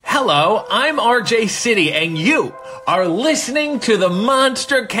Hello, I'm RJ City, and you are listening to the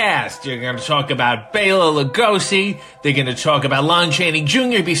Monster Cast. You're going to talk about Bela Lugosi. They're going to talk about Lon Chaney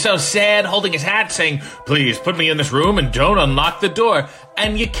Jr. be so sad, holding his hat, saying, "Please put me in this room and don't unlock the door."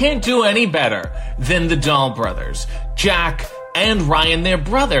 And you can't do any better than the Dahl brothers. Jack and Ryan, they're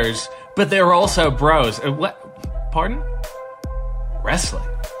brothers, but they're also bros. What? Pardon? Wrestling.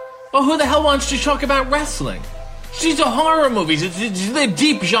 Well, who the hell wants to talk about wrestling? These are horror movies. It's a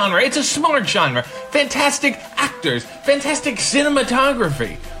deep genre. It's a smart genre. Fantastic actors. Fantastic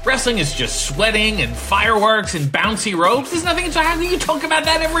cinematography. Wrestling is just sweating and fireworks and bouncy ropes. There's nothing. How can you talk about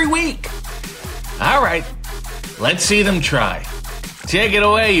that every week? All right. Let's see them try. Take it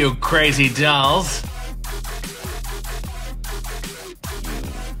away, you crazy dolls.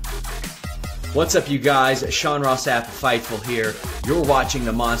 What's up, you guys? Sean Ross Sapp, Fightful here. You're watching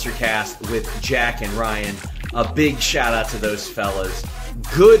the Monster Cast with Jack and Ryan. A big shout out to those fellas.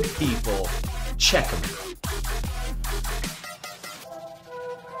 Good people. Check them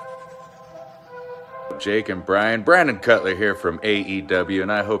out. Jake and Brian. Brandon Cutler here from AEW,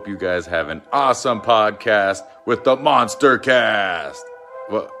 and I hope you guys have an awesome podcast with the Monster Cast.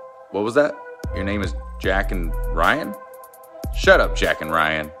 What was that? Your name is Jack and Ryan? Shut up, Jack and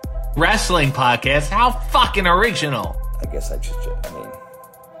Ryan. Wrestling podcast? How fucking original. I guess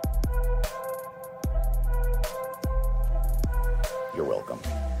you're welcome.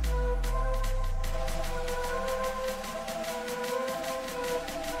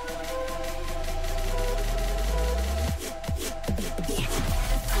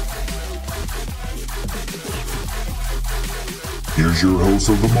 Here's your host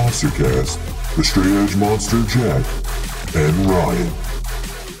of the Monster Cast, the Straight Edge Monster Jack and Ryan.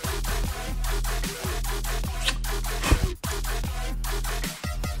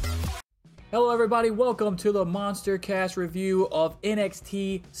 Hello everybody, welcome to the Monster Cast review of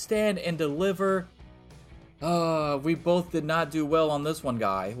NXT Stand and Deliver. We both did not do well on this one,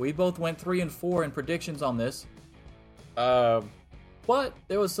 guy. We both went 3-4 in predictions on this. But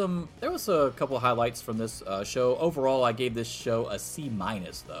there was a couple of highlights from this show. Overall, I gave this show a C-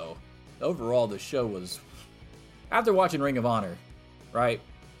 though. Overall, the show was, after watching Ring of Honor, right?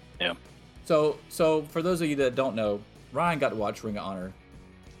 Yeah. So for those of you that don't know, Ryan got to watch Ring of Honor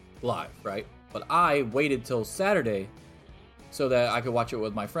live, right? But I waited till Saturday so that I could watch it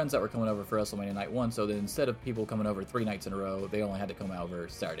with my friends that were coming over for WrestleMania Night 1, so that instead of people coming over 3 nights in a row, they only had to come over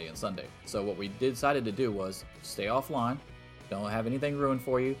Saturday and Sunday. So what we decided to do was stay offline, don't have anything ruined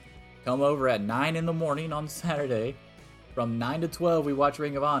for you, come over at 9 in the morning on Saturday. From 9 to 12, we watch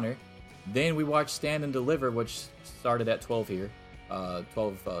Ring of Honor. Then we watch Stand and Deliver, which started at 12 here,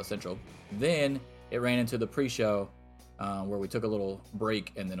 12 Central. Then it ran into the pre-show, where we took a little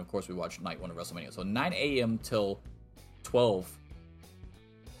break, and then, of course, we watched Night 1 of WrestleMania. So 9 a.m. till 12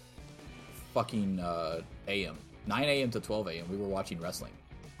 fucking a.m. 9 a.m. to 12 a.m. we were watching wrestling.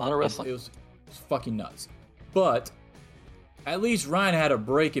 A lot of wrestling. It was fucking nuts. But at least Ryan had a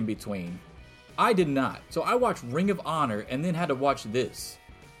break in between. I did not. So I watched Ring of Honor and then had to watch this.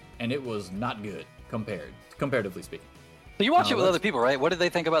 And it was not good, comparatively speaking. So you watch it with other people, right? What did they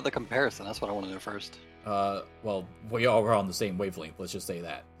think about the comparison? That's what I want to know first. Well, we all were on the same wavelength. Let's just say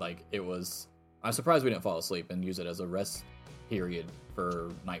that. Like, it was. I'm surprised we didn't fall asleep and use it as a rest period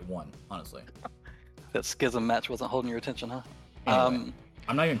for Night 1. Honestly, that Schism match wasn't holding your attention, huh? Anyway,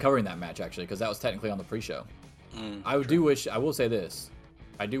 I'm not even covering that match actually because that was technically on the pre-show. I will say this.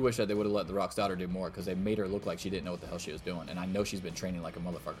 I do wish that they would have let The Rock's daughter do more because they made her look like she didn't know what the hell she was doing. And I know she's been training like a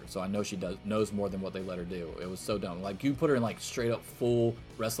motherfucker, so I know she knows more than what they let her do. It was so dumb. Like, you put her in like straight up full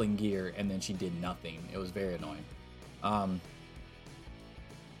wrestling gear and then she did nothing. It was very annoying. All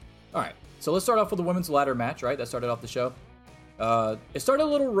right, so let's start off with the women's ladder match, right? That started off the show. It started a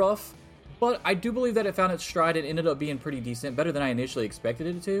little rough, but I do believe that it found its stride and ended up being pretty decent, better than I initially expected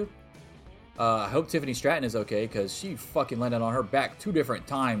it to. I hope Tiffany Stratton is okay, because she fucking landed on her back 2 different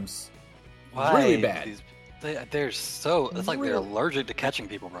times. Why? Really bad. They're so... It's like they're allergic to catching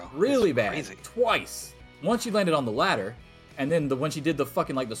people, bro. Really it's bad. Crazy. Twice. Once she landed on the ladder, and then when she did the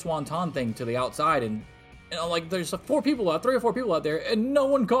fucking, like, the swanton thing to the outside, and like, there's 3 or 4 people out there, and no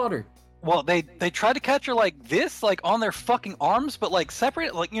one caught her. Well, they tried to catch her like this, like on their fucking arms, but like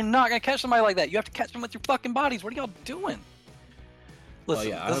separate. Like, you're not gonna catch somebody like that. You have to catch them with your fucking bodies. What are y'all doing?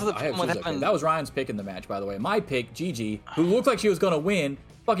 Listen, that was Ryan's pick in the match, by the way. My pick, Gigi, who looked like she was gonna win,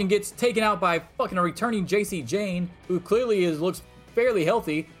 fucking gets taken out by fucking a returning JC Jane, who clearly looks fairly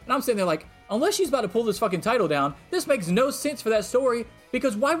healthy. And I'm sitting there like, unless she's about to pull this fucking title down, this makes no sense for that story,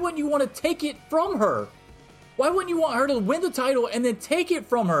 because why wouldn't you want to take it from her? Why wouldn't you want her to win the title and then take it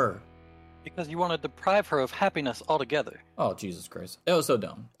from her? Because you want to deprive her of happiness altogether. Oh, Jesus Christ. That was so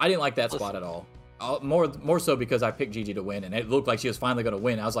dumb. I didn't like that spot at all. More so because I picked Gigi to win, and it looked like she was finally going to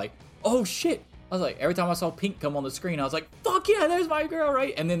win. I was like, oh, shit. I was like, every time I saw Pink come on the screen, I was like, fuck yeah, there's my girl,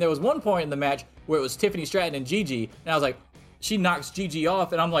 right? And then there was one point in the match where it was Tiffany Stratton and Gigi, and I was like, she knocks Gigi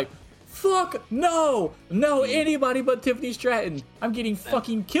off, and I'm like, fuck, no, anybody but Tiffany Stratton. I'm getting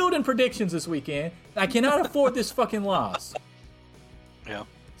fucking killed in predictions this weekend. I cannot afford this fucking loss. Yeah.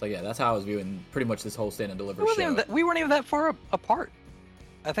 So yeah, that's how I was viewing pretty much this whole Stand and Deliver show. We weren't even that far apart.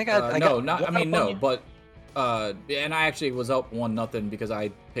 I think no, but and I actually was up 1-0 because I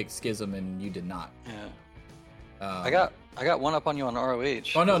picked Schism and you did not. Yeah. I got one up on you on ROH.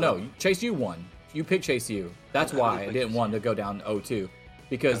 Oh no, Chase U won. You picked Chase U. That's why I didn't want to go down 0-2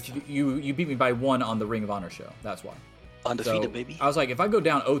 because you beat me by 1 on the Ring of Honor show. That's why. Undefeated, baby. I was like, if I go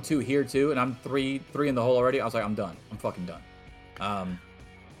down 0-2 here too, and I'm three in the hole already, I was like, I'm done. I'm fucking done.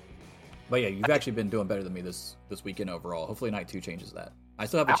 But yeah, you've actually been doing better than me this weekend overall. Hopefully night 2 changes that. I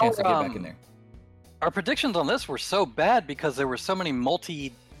still have a chance to get back in there. Our predictions on this were so bad because there were so many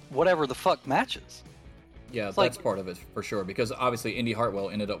whatever the fuck matches. Yeah, that's part of it for sure. Because obviously Indy Hartwell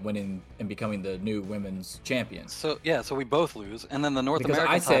ended up winning and becoming the new women's champion. So we both lose, and then the North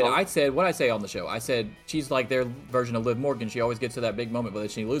American title. I said what I say on the show. I said she's like their version of Liv Morgan. She always gets to that big moment, but then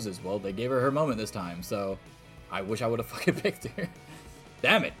she loses. Well, they gave her moment this time, so I wish I would have fucking picked her.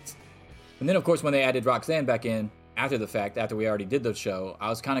 Damn it. And then, of course, when they added Roxanne back in after the fact, after we already did the show, I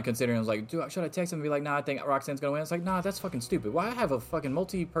was kind of considering, I was like, dude, should I text him and be like, nah, I think Roxanne's going to win? It's like, nah, that's fucking stupid. Why have a fucking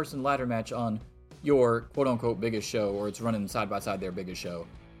multi-person ladder match on your quote-unquote biggest show, or it's running side-by-side their biggest show,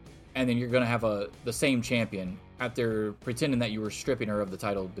 and then you're going to have the same champion after pretending that you were stripping her of the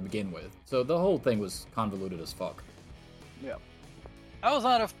title to begin with. So the whole thing was convoluted as fuck. Yeah. I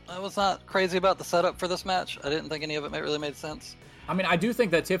was not crazy about the setup for this match. I didn't think any of it really made sense. I mean, I do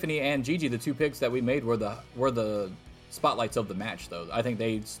think that Tiffany and Gigi, the 2 picks that we made, were the spotlights of the match, though. I think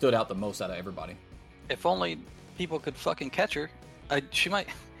they stood out the most out of everybody. If only people could fucking catch her. She might.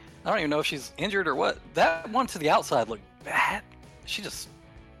 I don't even know if she's injured or what. That one to the outside looked bad. She just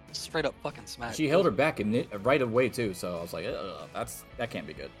straight up fucking smashed. She held her back right away too, so I was like, that can't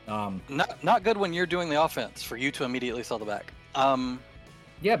be good. Not good when you're doing the offense for you to immediately sell the back.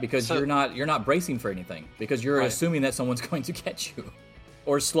 Yeah, because you're not bracing for anything, because you're assuming that someone's going to catch you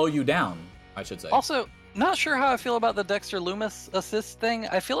or slow you down, I should say. Also, not sure how I feel about the Dexter Lumis assist thing.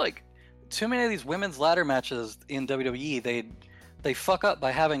 I feel like too many of these women's ladder matches in WWE, they fuck up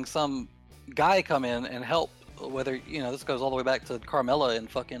by having some guy come in and help. Whether this goes all the way back to Carmella and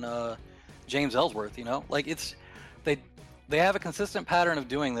fucking James Ellsworth. Like they have a consistent pattern of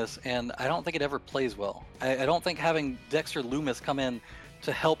doing this, and I don't think it ever plays well. I don't think having Dexter Lumis come in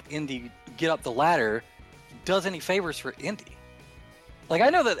to help Indy get up the ladder does any favors for Indy. Like, I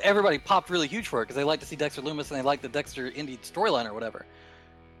know that everybody popped really huge for it because they like to see Dexter Lumis and they like the Dexter Indy storyline or whatever.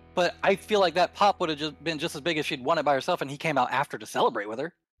 But I feel like that pop would have been just as big if she'd won it by herself and he came out after to celebrate with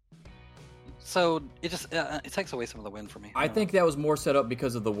her. So it just it takes away some of the win for me. I think that was more set up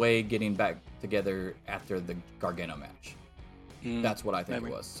because of the way getting back together after the Gargano match. That's what I think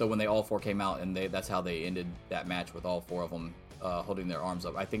it was. So when they all 4 came out, and that's how they ended that match with all 4 of them holding their arms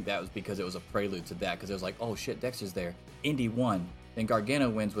up. I think that was because it was a prelude to that, because it was like, oh shit, Dexter's there. Indy won. Then Gargano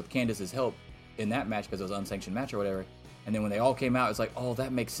wins with Candice's help in that match because it was an unsanctioned match or whatever. And then when they all came out, it's like, oh,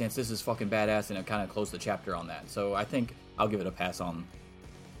 that makes sense. This is fucking badass, and it kind of closed the chapter on that. So I think I'll give it a pass on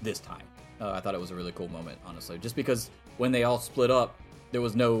this time. I thought it was a really cool moment, honestly. Just because when they all split up, there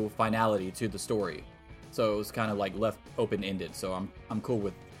was no finality to the story. So it was kind of like left open-ended. So I'm cool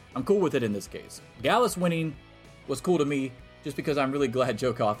with it in this case. Gallus winning was cool to me just because I'm really glad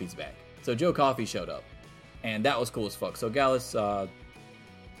Joe Coffey's back. So Joe Coffey showed up, and that was cool as fuck. So Gallus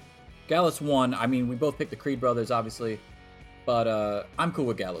won. I mean, we both picked the Creed brothers, obviously, but I'm cool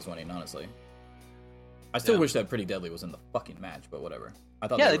with Gallus winning, honestly. I still wish that Pretty Deadly was in the fucking match, but whatever. I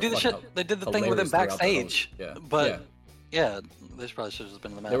thought they did the shit. They did the thing with him backstage. They probably should have just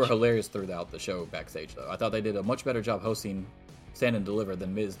been in the match. They were hilarious throughout the show backstage, though. I thought they did a much better job hosting Stand and Deliver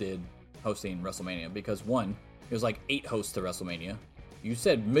than Miz did hosting WrestleMania, because one, it was like 8 hosts to WrestleMania. You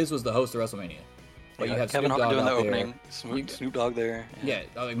said Miz was the host of WrestleMania, but you have Kevin Snoop Hart Dogg doing the out opening. there. Snoop Dogg there. Yeah,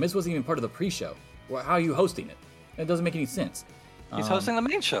 like Miz wasn't even part of the pre-show. Well, how are you hosting it? It doesn't make any sense. He's hosting the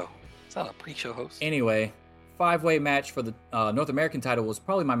main show. It's not a pre-show host. Anyway, 5-way match for the North American title was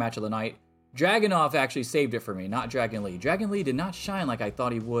probably my match of the night. Dragunov actually saved it for me, not Dragon Lee. Dragon Lee did not shine like I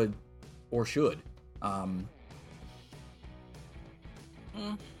thought he would or should.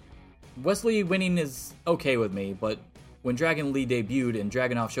 Wesley winning is okay with me, but when Dragon Lee debuted and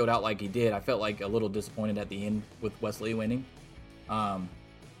Dragunov showed out like he did, I felt like a little disappointed at the end with Wesley winning.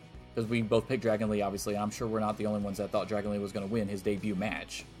 because we both picked Dragon Lee, obviously. I'm sure we're not the only ones that thought Dragon Lee was going to win his debut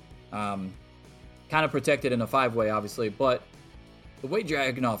match. Kind of protected in a 5-way, obviously, but the way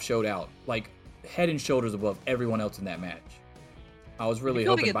Dragunov showed out, like, head and shoulders above everyone else in that match. I was really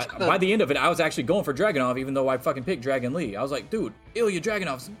hoping by the end of it, I was actually going for Dragunov, even though I fucking picked Dragon Lee. I was like, dude, Ilya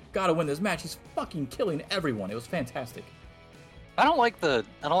Dragunov's got to win this match. He's fucking killing everyone. It was fantastic. I don't like the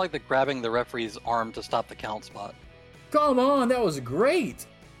grabbing the referee's arm to stop the count spot. Come on, that was great.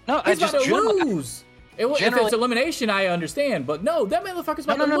 No, He's about to lose. If it's elimination, I understand, but no, that motherfucker's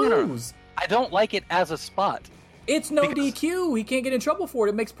about to lose. I don't like it as a spot. It's no DQ. He can't get in trouble for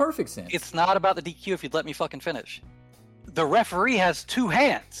it. It makes perfect sense. It's not about the DQ if you'd let me fucking finish. The referee has 2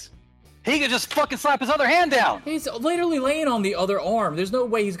 hands. He could just fucking slap his other hand down. He's literally laying on the other arm. There's no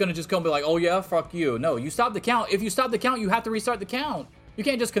way he's going to just come and be like, oh yeah, fuck you. No, you stop the count. If you stop the count, you have to restart the count. You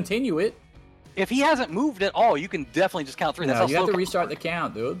can't just continue it. If he hasn't moved at all, you can definitely just count 3. No, you have to restart the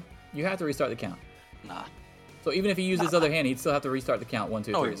count, dude. You have to restart the count. Nah. So even if he used his other hand, he'd still have to restart the count 1,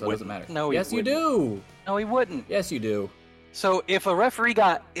 2, 3. So it doesn't matter. No, yes, you do. No, he wouldn't. Yes, you do. So if a referee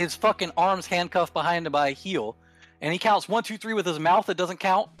got his fucking arms handcuffed behind him by a heel, and he counts 1, 2, 3 with his mouth, it doesn't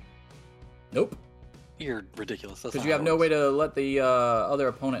count. Nope. You're ridiculous. Because you have no way to let the other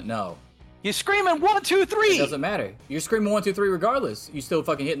opponent know. You're screaming 1, 2, 3. It doesn't matter. You're screaming 1, 2, 3 regardless. You still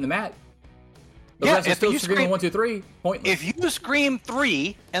fucking hitting the mat. The rest is still screaming 1, 2, 3. Pointless. If you scream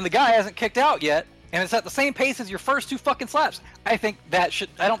 3 and the guy hasn't kicked out yet, and it's at the same pace as your first 2 fucking slaps, I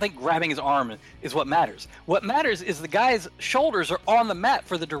don't think grabbing his arm is what matters. What matters is the guy's shoulders are on the mat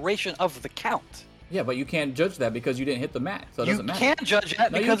for the duration of the count. Yeah, but you can't judge that because you didn't hit the mat, so it doesn't matter. You can't judge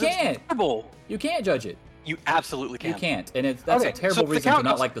that because it's terrible. You can't judge it. You absolutely can't. You can't, and that's a terrible reason to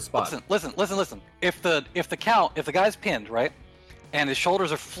not like the spot. Listen. If the guy's pinned, right, and his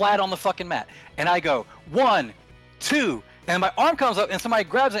shoulders are flat on the fucking mat, and I go 1, 2, and my arm comes up, and somebody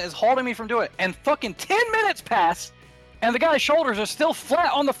grabs it and is holding me from doing it, and fucking 10 minutes pass, and the guy's shoulders are still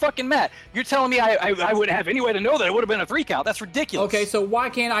flat on the fucking mat. You're telling me I wouldn't have any way to know that it would have been a 3 count? That's ridiculous. Okay, so why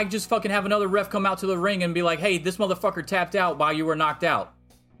can't I just fucking have another ref come out to the ring and be like, hey, this motherfucker tapped out while you were knocked out?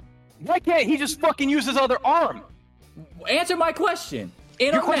 Why can't he just fucking use his other arm? Answer my question.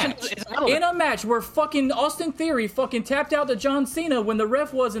 In a match where fucking Austin Theory fucking tapped out to John Cena when the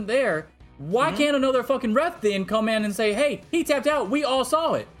ref wasn't there, why can't another fucking ref then come in and say, hey, he tapped out, we all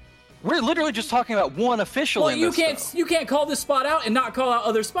saw it? We're literally just talking about one official in this. You can't call this spot out and not call out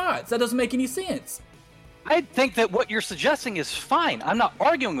other spots. That doesn't make any sense. I think that what you're suggesting is fine. I'm not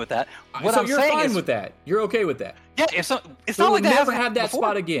arguing with that. So you're fine with that. You're okay with that. Yeah, it's not like that. Never have that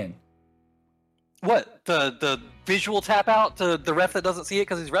spot again. What, the visual tap out to the ref that doesn't see it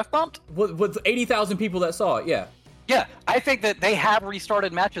because he's ref bumped? With 80,000 people that saw it, yeah. Yeah, I think that they have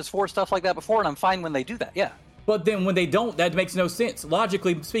restarted matches for stuff like that before, and I'm fine when they do that, yeah. But then when they don't, that makes no sense.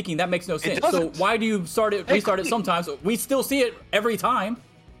 Logically speaking, that makes no sense. So why do you restart it sometimes? We still see it every time.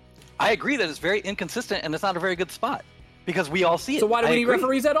 I agree that it's very inconsistent, and it's not a very good spot, because we all see it. So why do we need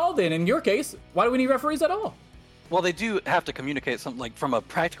referees at all then? In your case, why do we need referees at all? Well, they do have to communicate something, like from a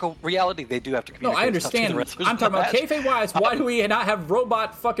practical reality, they do have to communicate. No, I understand. I'm talking about kayfabe-wise, why do we not have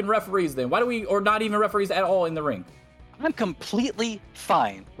robot fucking referees then? Why do we, or not even referees at all in the ring? I'm completely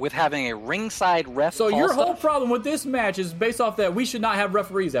fine with having a ringside ref. So your whole problem with this match is based off that we should not have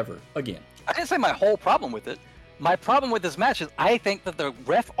referees ever again. I didn't say my whole problem with it. My problem with this match is I think that the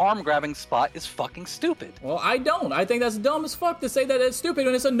ref arm grabbing spot is fucking stupid. Well, I don't. I think that's dumb as fuck to say that it's stupid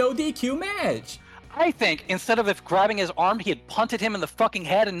when it's a no DQ match. I think instead of if grabbing his arm, he had punted him in the fucking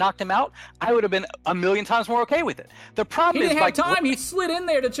head and knocked him out, I would have been a million times more okay with it. The problem is, he didn't have time. He slid in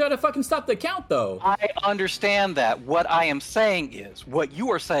there to try to fucking stop the count, though. I understand that. What I am saying is, what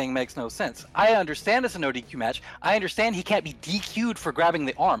you are saying makes no sense. I understand it's a no DQ match. I understand he can't be DQ'd for grabbing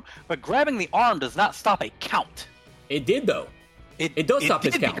the arm, but grabbing the arm does not stop a count. It did, though. It does stop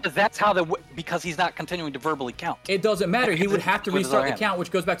his count. Because that's because he's not continuing to verbally count. It doesn't matter. He would have to restart the count, which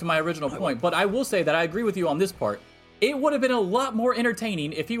goes back to my original point. But I will say that I agree with you on this part. It would have been a lot more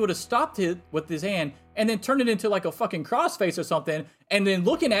entertaining if he would have stopped it with his hand and then turned it into like a fucking crossface or something, and then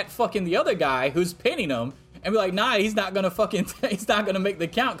looking at fucking the other guy who's pinning him and be like, nah, he's not gonna make the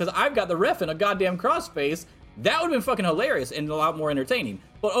count because I've got the ref in a goddamn crossface. That would have been fucking hilarious and a lot more entertaining.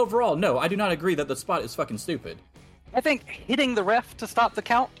 But overall, no, I do not agree that the spot is fucking stupid. I think hitting the ref to stop the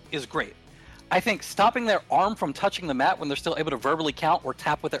count is great. I think stopping their arm from touching the mat when they're still able to verbally count or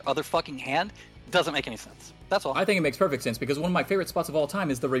tap with their other fucking hand doesn't make any sense. That's all. I think it makes perfect sense because one of my favorite spots of all time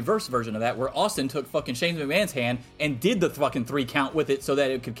is the reverse version of that, where Austin took fucking Shane McMahon's hand and did the fucking 3 count with it so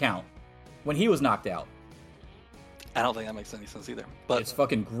that it could count when he was knocked out. I don't think that makes any sense either. But it's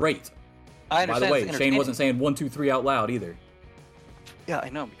fucking great. I understand. By the way, Shane wasn't saying 1, 2, 3 out loud either. Yeah, I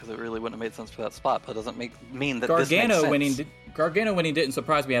know, because it really wouldn't have made sense for that spot, but it doesn't mean that this makes Gargano sense. Gargano winning didn't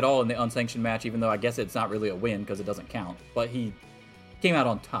surprise me at all in the unsanctioned match, even though I guess it's not really a win because it doesn't count. But he came out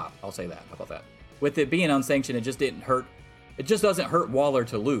on top. I'll say that. How about that? With it being unsanctioned, it just didn't hurt. It just doesn't hurt Waller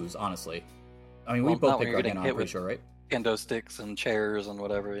to lose, honestly. I mean, we both picked Gargano, I'm pretty sure, right? Kendo sticks and chairs and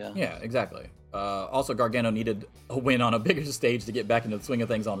whatever, yeah. Yeah, exactly. Also, Gargano needed a win on a bigger stage to get back into the swing of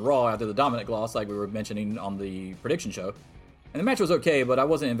things on Raw after the Dominic loss, like we were mentioning on the prediction show. And the match was okay, but I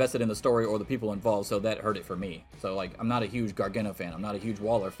wasn't invested in the story or the people involved, so that hurt it for me. So, like, I'm not a huge Gargano fan. I'm not a huge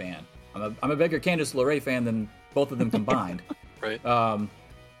Waller fan. I'm a bigger Candice LeRae fan than both of them combined. Right.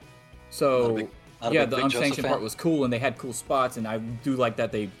 So, yeah, the Big unsanctioned Joseph part fan. was cool, and they had cool spots, and I do like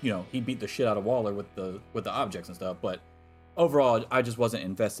that they, he beat the shit out of Waller with the objects and stuff, but overall, I just wasn't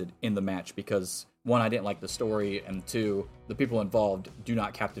invested in the match because, one, I didn't like the story, and two, the people involved do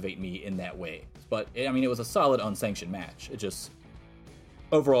not captivate me in that way. But, I mean, it was a solid unsanctioned match. It just,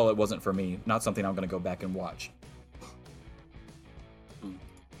 overall, it wasn't for me. Not something I'm going to go back and watch.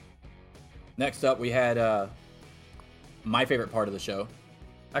 Next up, we had my favorite part of the show.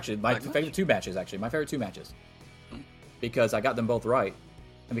 Actually, my favorite two matches, My favorite two matches. Because I got them both right,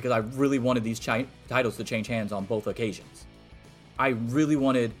 and because I really wanted these titles to change hands on both occasions. I really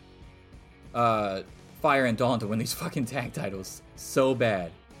wanted Fire and Dawn to win these fucking tag titles so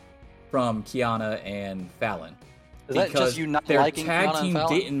bad from Kiana and Fallon. Is that just you not liking their tag Kiana and team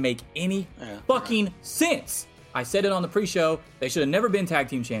Fallon? didn't make any fucking sense. I said it on the pre-show. They should have never been tag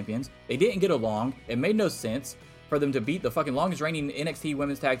team champions. They didn't get along. It made no sense for them to beat the fucking longest reigning NXT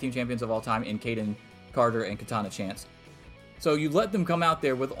Women's Tag Team Champions of all time in Kaden Carter and Katana Chance. So you let them come out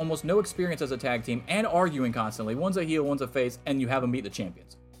there with almost no experience as a tag team and arguing constantly. One's a heel, one's a face, and you have them beat the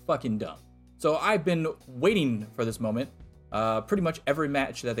champions. Fucking dumb. So I've been waiting for this moment pretty much every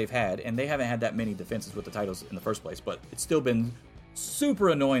match that they've had, and they haven't had that many defenses with the titles in the first place, but it's still been super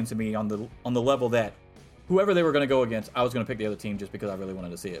annoying to me on the level that whoever they were going to go against, I was going to pick the other team just because I really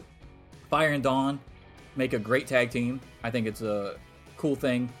wanted to see it. Fire and Dawn make a great tag team. I think it's a cool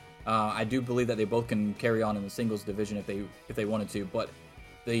thing. I do believe that they both can carry on in the singles division if they wanted to, but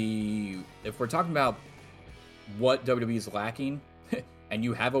if we're talking about what WWE is lacking, and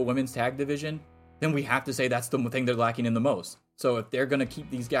you have a women's tag division, then we have to say that's the thing they're lacking in the most. So if they're going to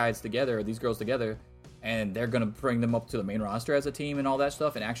keep these guys together, or these girls together, and they're going to bring them up to the main roster as a team and all that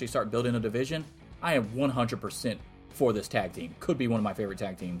stuff, and actually start building a division, I am 100% for this tag team. Could be one of my favorite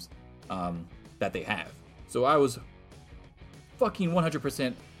tag teams that they have. So I was fucking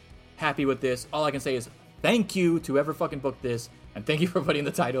 100% happy with this. All I can say is thank you to whoever fucking booked this, and thank you for putting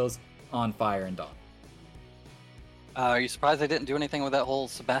the titles on Fire and Dawn. Are you surprised they didn't do anything with that whole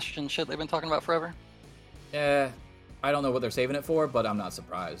Sebastian shit they've been talking about forever? I don't know what they're saving it for, but I'm not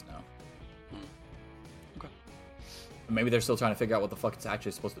surprised, no. Okay. Maybe they're still trying to figure out what the fuck it's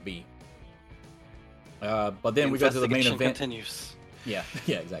actually supposed to be. But then we go to the main event. Continues. Yeah,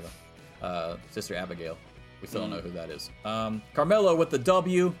 exactly. Sister Abigail. We still don't know who that is. Carmelo with the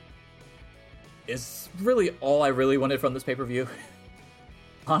W is really all I really wanted from this pay-per-view.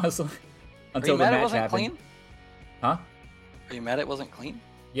 Honestly. Until the match happened. Clean? Huh? Are you mad it wasn't clean?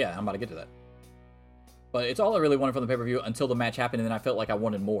 Yeah, I'm about to get to that. But it's all I really wanted from the pay-per-view until the match happened, and then I felt like I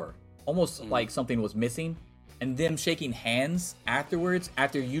wanted more. Almost like something was missing. And them shaking hands afterwards,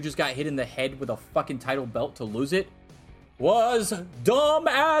 after you just got hit in the head with a fucking title belt to lose it, was dumb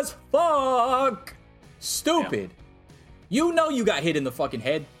as fuck. Stupid. Yeah. You know you got hit in the fucking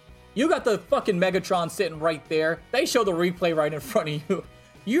head. You got the fucking Megatron sitting right there. They show the replay right in front of you.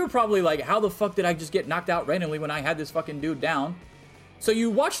 You're probably like, how the fuck did I just get knocked out randomly when I had this fucking dude down? So you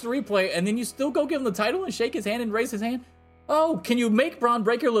watch the replay, and then you still go give him the title and shake his hand and raise his hand? Oh, can you make Braun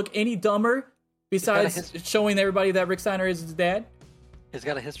Breaker look any dumber besides showing everybody that Rick Steiner is his dad? He's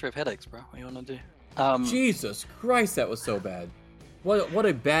got a history of headaches, bro. What do you want to do? Jesus Christ, that was so bad. What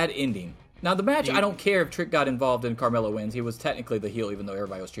a bad ending. Now, the match, I don't care if Trick got involved and Carmelo wins. He was technically the heel, even though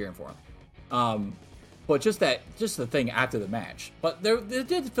everybody was cheering for him. But just the thing after the match. But there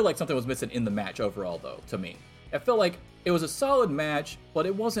did feel like something was missing in the match overall, though, to me. It felt like it was a solid match, but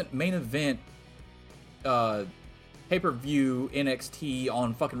it wasn't main event pay-per-view NXT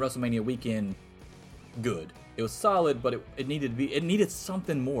on fucking WrestleMania weekend good. It was solid, but it needed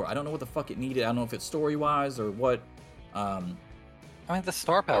something more. I don't know what the fuck it needed. I don't know if it's story-wise or what. I mean, the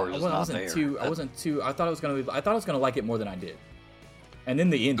star power is not there. I thought I was gonna like it more than I did. And then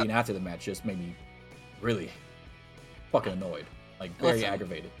the ending after the match just made me really fucking annoyed. Like, very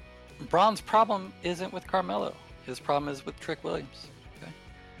aggravated. Braun's problem isn't with Carmelo. His problem is with Trick Williams. Okay.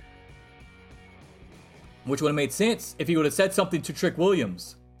 Which would have made sense if he would have said something to Trick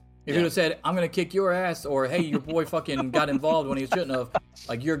Williams. If you'd have said, I'm going to kick your ass, or hey, your boy fucking got involved when he shouldn't have,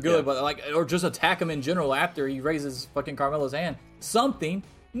 like, you're good, but like, or just attack him in general after he raises fucking Carmelo's hand. Something.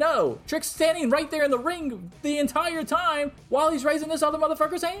 No. Trick's standing right there in the ring the entire time while he's raising this other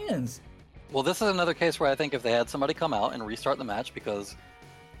motherfucker's hands. Well, this is another case where I think if they had somebody come out and restart the match because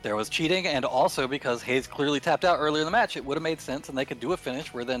there was cheating, and also because Hayes clearly tapped out earlier in the match, it would have made sense, and they could do a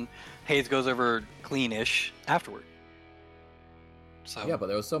finish where then Hayes goes over clean-ish afterward. So yeah, but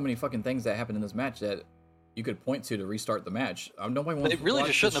there was so many fucking things that happened in this match that you could point to restart the match. Nobody wants they really to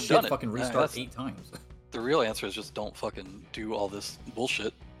just shouldn't have done it. Fucking restart 8 times. The real answer is just don't fucking do all this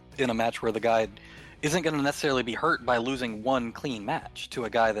bullshit in a match where the guy isn't going to necessarily be hurt by losing one clean match to a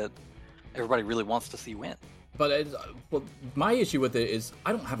guy that everybody really wants to see win. But well, my issue with it is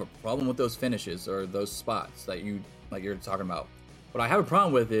I don't have a problem with those finishes or those spots that you're talking about. What I have a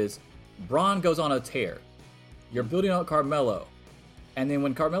problem with is Braun goes on a tear. You're building up Carmelo. And then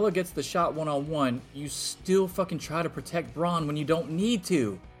when Carmelo gets the shot one-on-one, you still fucking try to protect Braun when you don't need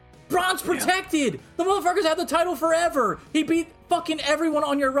to. Braun's protected! Yeah. The motherfucker's had the title forever! He beat fucking everyone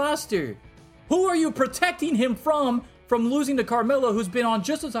on your roster! Who are you protecting him from losing to Carmelo, who's been on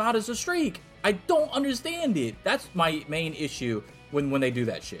just as hot as a streak? I don't understand it. That's my main issue when they do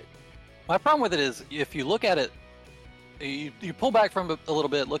that shit. My problem with it is, if you look at it, you pull back from it a little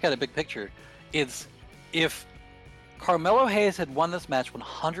bit, look at it big picture, it's if Carmelo Hayes had won this match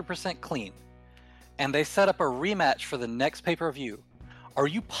 100% clean, and they set up a rematch for the next pay-per-view, are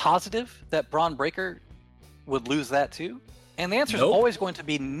you positive that Braun Breaker would lose that too? And the answer is always going to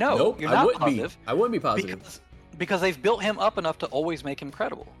be no. Nope, you're not positive. I wouldn't be positive. Because they've built him up enough to always make him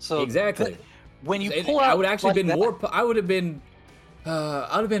credible. So exactly. When you pull out, I would actually been more. I would have been.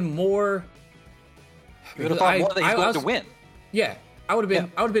 I'd have been more. You would have thought more that he's going to win. Yeah, I would have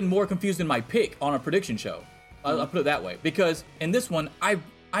been. I would have been more confused in my pick on a prediction show. I'll put it that way, because in this one, I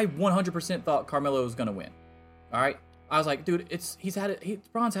 100% thought Carmelo was gonna win. All right, I was like, dude,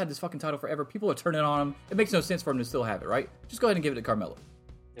 Braun's had this fucking title forever. People are turning on him. It makes no sense for him to still have it, right? Just go ahead and give it to Carmelo.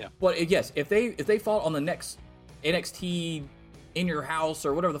 Yeah. But yes, if they fought on the next NXT in your house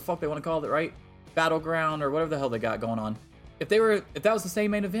or whatever the fuck they want to call it, right? Battleground or whatever the hell they got going on. If that was the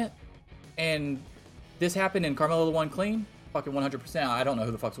same main event and this happened and Carmelo won clean, fucking 100%, I don't know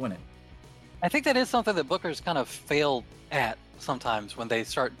who the fuck's winning. I think that is something that bookers kind of fail at sometimes when they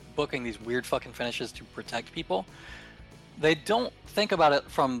start booking these weird fucking finishes to protect people. They don't think about it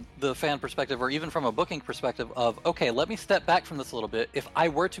from the fan perspective or even from a booking perspective of, okay, let me step back from this a little bit. If I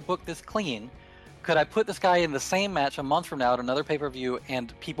were to book this clean, could I put this guy in the same match a month from now at another pay-per-view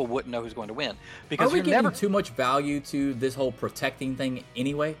and people wouldn't know who's going to win? Because are we giving too much value to this whole protecting thing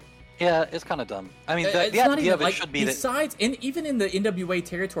anyway? Yeah, it's kind of dumb. I mean, the idea of it should be besides, and even in the NWA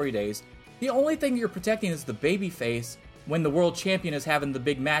territory days, the only thing you're protecting is the babyface when the world champion is having the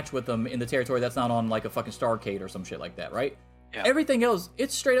big match with them in the territory that's not on like a fucking Starrcade or some shit like that, right? Yeah. Everything else,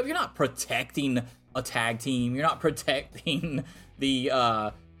 it's straight up, you're not protecting a tag team. You're not protecting the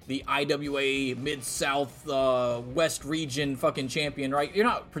IWA Mid-South West region fucking champion, right? You're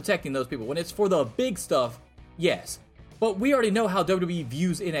not protecting those people. When it's for the big stuff, yes. But we already know how WWE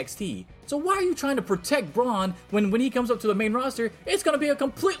views NXT. So why are you trying to protect Braun when he comes up to the main roster, it's going to be a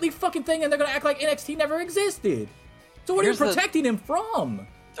completely fucking thing and they're going to act like NXT never existed? So what are you protecting him from?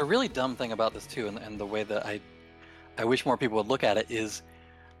 The really dumb thing about this too, and the way that I wish more people would look at it, is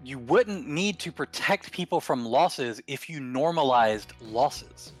you wouldn't need to protect people from losses if you normalized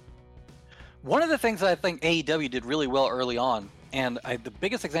losses. One of the things that I think AEW did really well early on, and the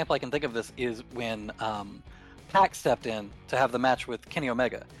biggest example I can think of this is when Pac stepped in to have the match with Kenny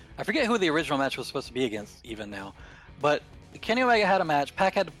Omega. I forget who the original match was supposed to be against even now, but Kenny Omega had a match.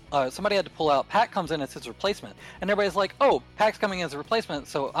 Pac had somebody had to pull out. Pac comes in as his replacement, and everybody's like, "Oh, Pac's coming in as a replacement,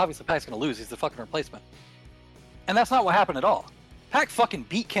 so obviously Pac's going to lose. He's the fucking replacement." And that's not what happened at all. Pac fucking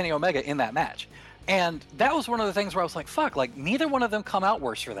beat Kenny Omega in that match, and that was one of the things where I was like, "Fuck!" Like neither one of them come out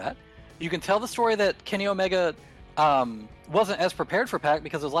worse for that. You can tell the story that Kenny Omega wasn't as prepared for Pac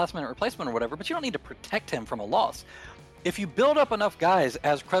because of his last-minute replacement or whatever, but you don't need to protect him from a loss. If you build up enough guys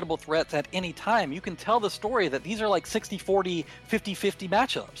as credible threats at any time, you can tell the story that these are like 60-40, 50-50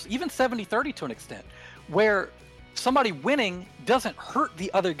 matchups, even 70-30 to an extent, where somebody winning doesn't hurt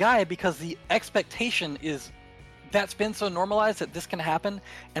the other guy because the expectation is that's been so normalized that this can happen,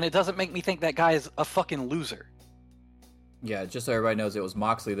 and it doesn't make me think that guy is a fucking loser. Yeah, just so everybody knows, it was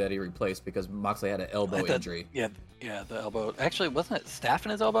Moxley that he replaced because Moxley had an elbow injury. Yeah, the elbow. Actually, wasn't it staph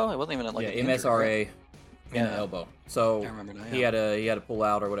in his elbow? It wasn't even like an MSRA injury, in the elbow. So I remember that, he had to pull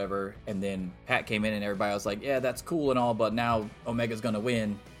out or whatever, and then Pat came in and everybody was like, "Yeah, that's cool and all, but now Omega's gonna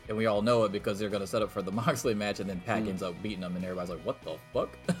win." and we all know it because they're gonna set up for the Moxley match, and then Pac ends up beating them, and everybody's like, "What the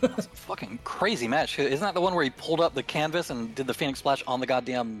fuck?" That's a fucking crazy match. Isn't that the one where he pulled up the canvas and did the Phoenix Splash on the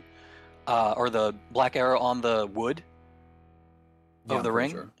goddamn, or the Black Arrow on the wood of the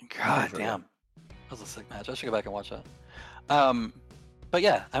ring? Sure. God damn, that was a sick match. I should go back and watch that. But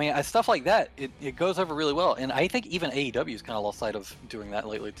yeah, I mean, stuff like that, it goes over really well, and I think even AEW's kind of lost sight of doing that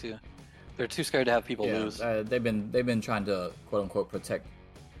lately too. They're too scared to have people lose. They've been trying to quote unquote protect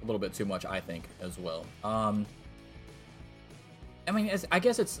a little bit too much, I think, as well. I mean, I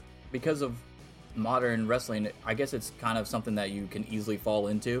guess it's because of modern wrestling. I guess it's kind of something that you can easily fall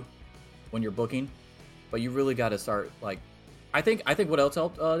into when you're booking, but you really got to start like. I think what else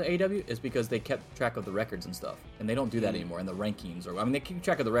helped AEW is because they kept track of the records and stuff, and they don't do that anymore in the rankings. Or I mean, they keep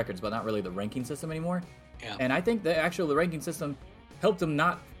track of the records, but not really the ranking system anymore. Yeah. And I think the ranking system helped them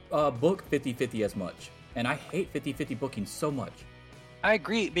not book 50-50 as much. And I hate 50-50 booking so much. I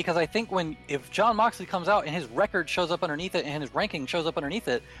agree, because I think if Jon Moxley comes out and his record shows up underneath it and his ranking shows up underneath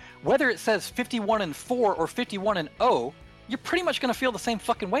it, whether it says 51-4 or 51-0, you're pretty much going to feel the same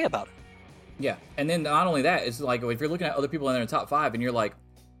fucking way about it. Yeah, and then not only that, it's like if you're looking at other people in their top 5 and you're like,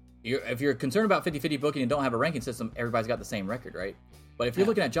 if you're concerned about 50-50 booking and don't have a ranking system, everybody's got the same record, right? But if you're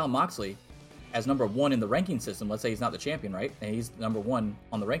looking at Jon Moxley as number 1 in the ranking system, let's say he's not the champion, right? And he's number 1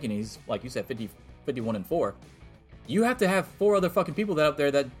 on the ranking, and he's, like you said, 51-4. You have to have 4 other fucking people that up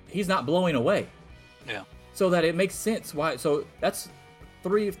there that he's not blowing away. Yeah. So that it makes sense why. So that's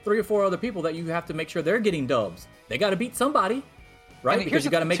three or 4 other people that you have to make sure they're getting dubs. They got to beat somebody. Right, because you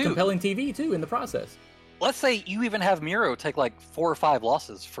got to make compelling TV too in the process. Let's say you even have Miro take like 4 or 5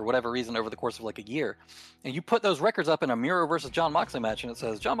 losses for whatever reason over the course of like a year, and you put those records up in a Miro versus Jon Moxley match, and it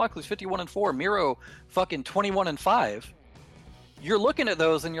says Jon Moxley's 51-4, Miro fucking 21-5. You're looking at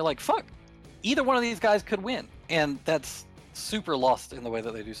those and you're like, fuck, either one of these guys could win, and that's super lost in the way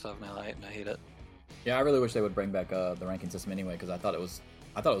that they do stuff now. I hate it. Yeah, I really wish they would bring back the ranking system anyway, because I thought it was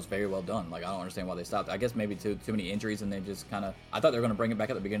very well done. Like, I don't understand why they stopped. I guess maybe too many injuries, and they just kind of. I thought they were going to bring it back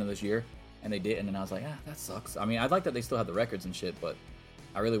at the beginning of this year, and they didn't. And I was like, that sucks. I mean, I like that they still have the records and shit, but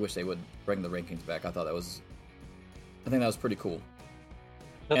I really wish they would bring the rankings back. I think that was pretty cool.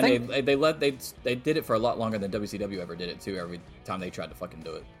 They did it for a lot longer than WCW ever did it too. Every time they tried to fucking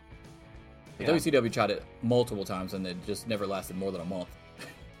do it, WCW tried it multiple times, and it just never lasted more than a month.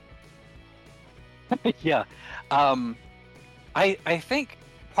 Yeah, I think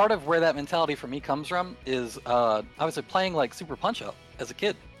part of where that mentality for me comes from is obviously playing like Super Punch-Out as a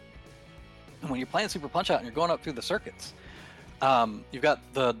kid. And when you're playing Super Punch-Out and you're going up through the circuits, you've got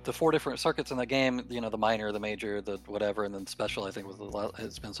the 4 different circuits in the game, you know, the minor, the major, the whatever, and then special, I think was the last,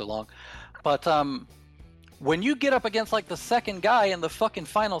 it's been so long. But when you get up against like the second guy in the fucking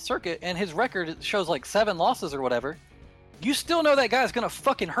final circuit and his record shows like 7 losses or whatever, you still know that guy's gonna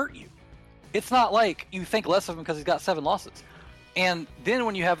fucking hurt you. It's not like you think less of him because he's got 7 losses. And then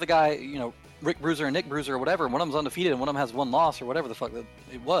when you have the guy, you know, Rick Bruiser and Nick Bruiser or whatever, and one of them's undefeated and one of them has 1 loss or whatever the fuck that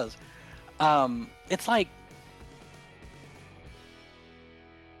it was, it's like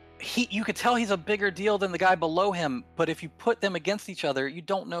you could tell he's a bigger deal than the guy below him, but if you put them against each other, you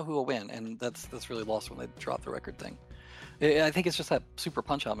don't know who will win, and that's really lost when they drop the record thing. I think it's just that Super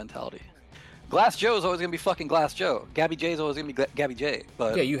Punch-Out mentality. Glass Joe's always gonna be fucking Glass Joe. Gabby J's always gonna be Gabby J.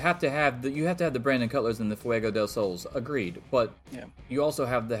 But yeah, you have to have the Brandon Cutlers and the Fuego del Sols. Agreed, but you also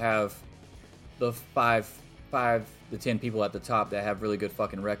have to have the 5 to 10 people at the top that have really good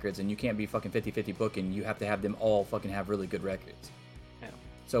fucking records, and you can't be fucking 50-50 booking. You have to have them all fucking have really good records. Yeah.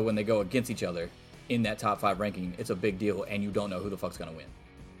 So when they go against each other in that top 5 ranking, it's a big deal, and you don't know who the fuck's gonna win.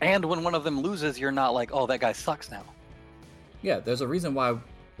 And when one of them loses, you're not like, oh, that guy sucks now. Yeah, there's a reason why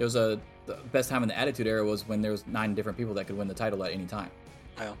the best time in the Attitude Era was when there was 9 different people that could win the title at any time.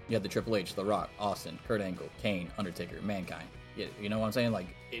 Yeah. You had the Triple H, The Rock, Austin, Kurt Angle, Kane, Undertaker, Mankind. You know what I'm saying? Like,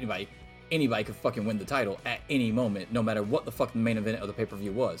 anybody could fucking win the title at any moment, no matter what the fuck the main event of the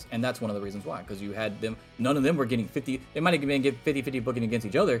pay-per-view was. And that's one of the reasons why, because you had them, none of them were getting 50, they might have been getting 50-50 booking against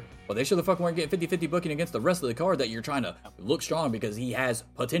each other, but they sure the fuck weren't getting 50-50 booking against the rest of the card that you're trying to look strong because he has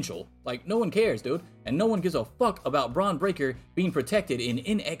potential. Like, no one cares, dude. And no one gives a fuck about Braun Breaker being protected in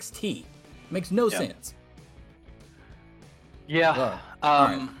NXT. Makes no sense. Yeah.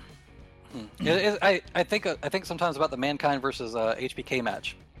 Right. I think sometimes about the Mankind versus HBK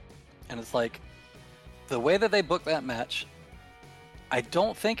match, and it's like the way that they booked that match. I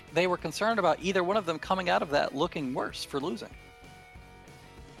don't think they were concerned about either one of them coming out of that looking worse for losing.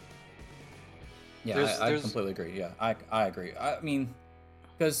 Yeah, I completely agree. Yeah, I agree. I mean,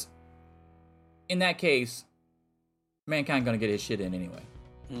 because in that case, Mankind gonna get his shit in anyway.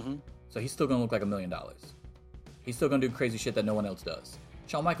 Mm-hmm. So he's still gonna look like $1 million. He's still gonna do crazy shit that no one else does.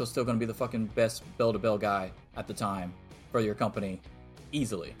 Shawn Michaels still going to be the fucking best bell-to-bell guy at the time for your company,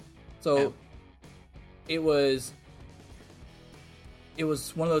 easily. So it was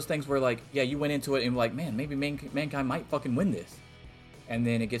one of those things where, like, yeah, you went into it and like, man, maybe Mankind might fucking win this. And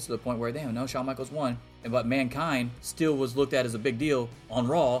then it gets to the point where, damn, no, Shawn Michaels won. But Mankind still was looked at as a big deal on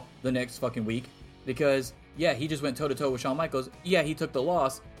Raw the next fucking week. Because, yeah, he just went toe-to-toe with Shawn Michaels. Yeah, he took the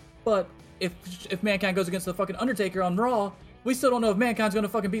loss. But if Mankind goes against the fucking Undertaker on Raw, we still don't know if Mankind's going to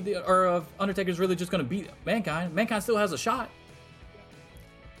fucking beat or if Undertaker's really just going to beat Mankind. Mankind still has a shot.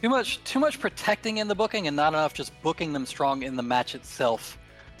 Too much protecting in the booking and not enough just booking them strong in the match itself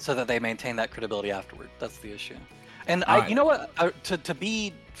so that they maintain that credibility afterward. That's the issue. And you know what? To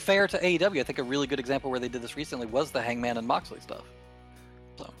be fair to AEW, I think a really good example where they did this recently was the Hangman and Moxley stuff.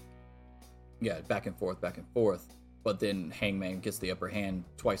 So, yeah, back and forth. But then Hangman gets the upper hand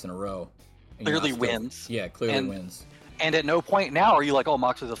twice in a row. Clearly wins. Yeah, clearly wins. And at no point now are you like, oh,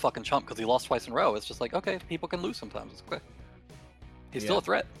 Moxley's a fucking chump because he lost twice in a row. It's just like, okay, people can lose sometimes. It's quick. He's still a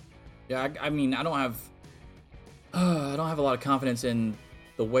threat. Yeah, I mean, I don't have a lot of confidence in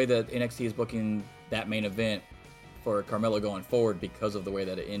the way that NXT is booking that main event for Carmelo going forward because of the way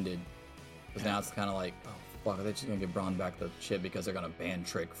that it ended. Because now it's kind of like, oh fuck, are they just gonna give Braun back the shit because they're gonna ban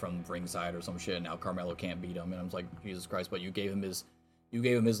Trick from ringside or some shit? And now Carmelo can't beat him, and I'm just like, Jesus Christ! But you gave him his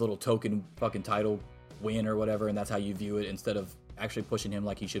little token fucking title win or whatever, and that's how you view it instead of actually pushing him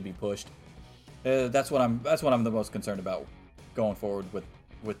like he should be pushed. That's what I'm the most concerned about going forward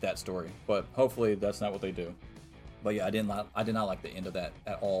with that story. But hopefully that's not what they do. But yeah, I did not like the end of that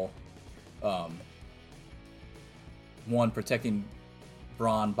at all. One, protecting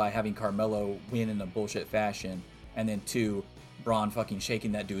Braun by having Carmelo win in a bullshit fashion, and then two, Braun fucking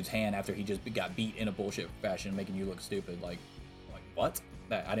shaking that dude's hand after he just got beat in a bullshit fashion, making you look stupid. Like what?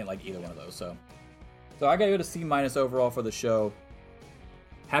 I didn't like either one of those. So I gotta go to C- overall for the show.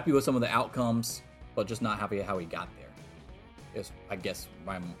 Happy with some of the outcomes, but just not happy at how he got there. Is, I guess,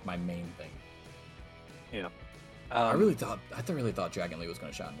 my main thing. Yeah. I really thought Dragon Lee was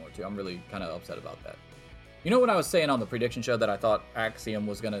going to shine more too. I'm really kind of upset about that. You know what I was saying on the prediction show, that I thought Axiom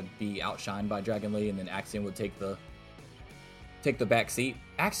was going to be outshined by Dragon Lee, and then Axiom would take the back seat.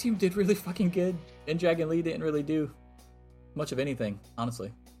 Axiom did really fucking good, and Dragon Lee didn't really do much of anything,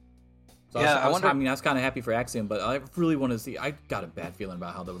 honestly. So yeah, I was kind of happy for Axiom, but I really want to see. I got a bad feeling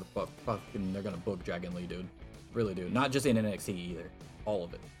about how they're going to book Dragon Lee, dude. Really do. Not just in NXT either. All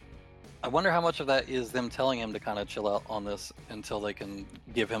of it. I wonder how much of that is them telling him to kind of chill out on this until they can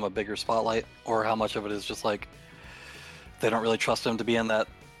give him a bigger spotlight, or how much of it is just like they don't really trust him to be in that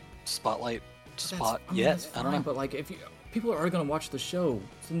spotlight spot yet. I don't know. But like, if people are going to watch the show,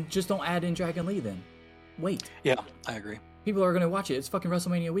 so just don't add in Dragon Lee then. Wait. Yeah, I agree. People are going to watch it. It's fucking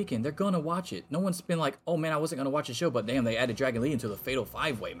WrestleMania weekend. They're going to watch it. No one's been like, oh man, I wasn't going to watch the show, but damn, they added Dragon Lee into the Fatal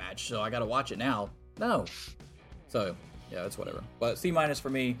 5-Way match, so I got to watch it now. No. So, yeah, it's whatever. But C- for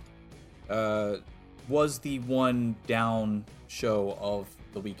me was the one down show of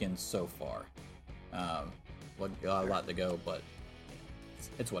the weekend so far. A lot to go, but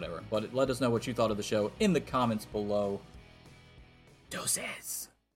it's whatever. But let us know what you thought of the show in the comments below. Doses.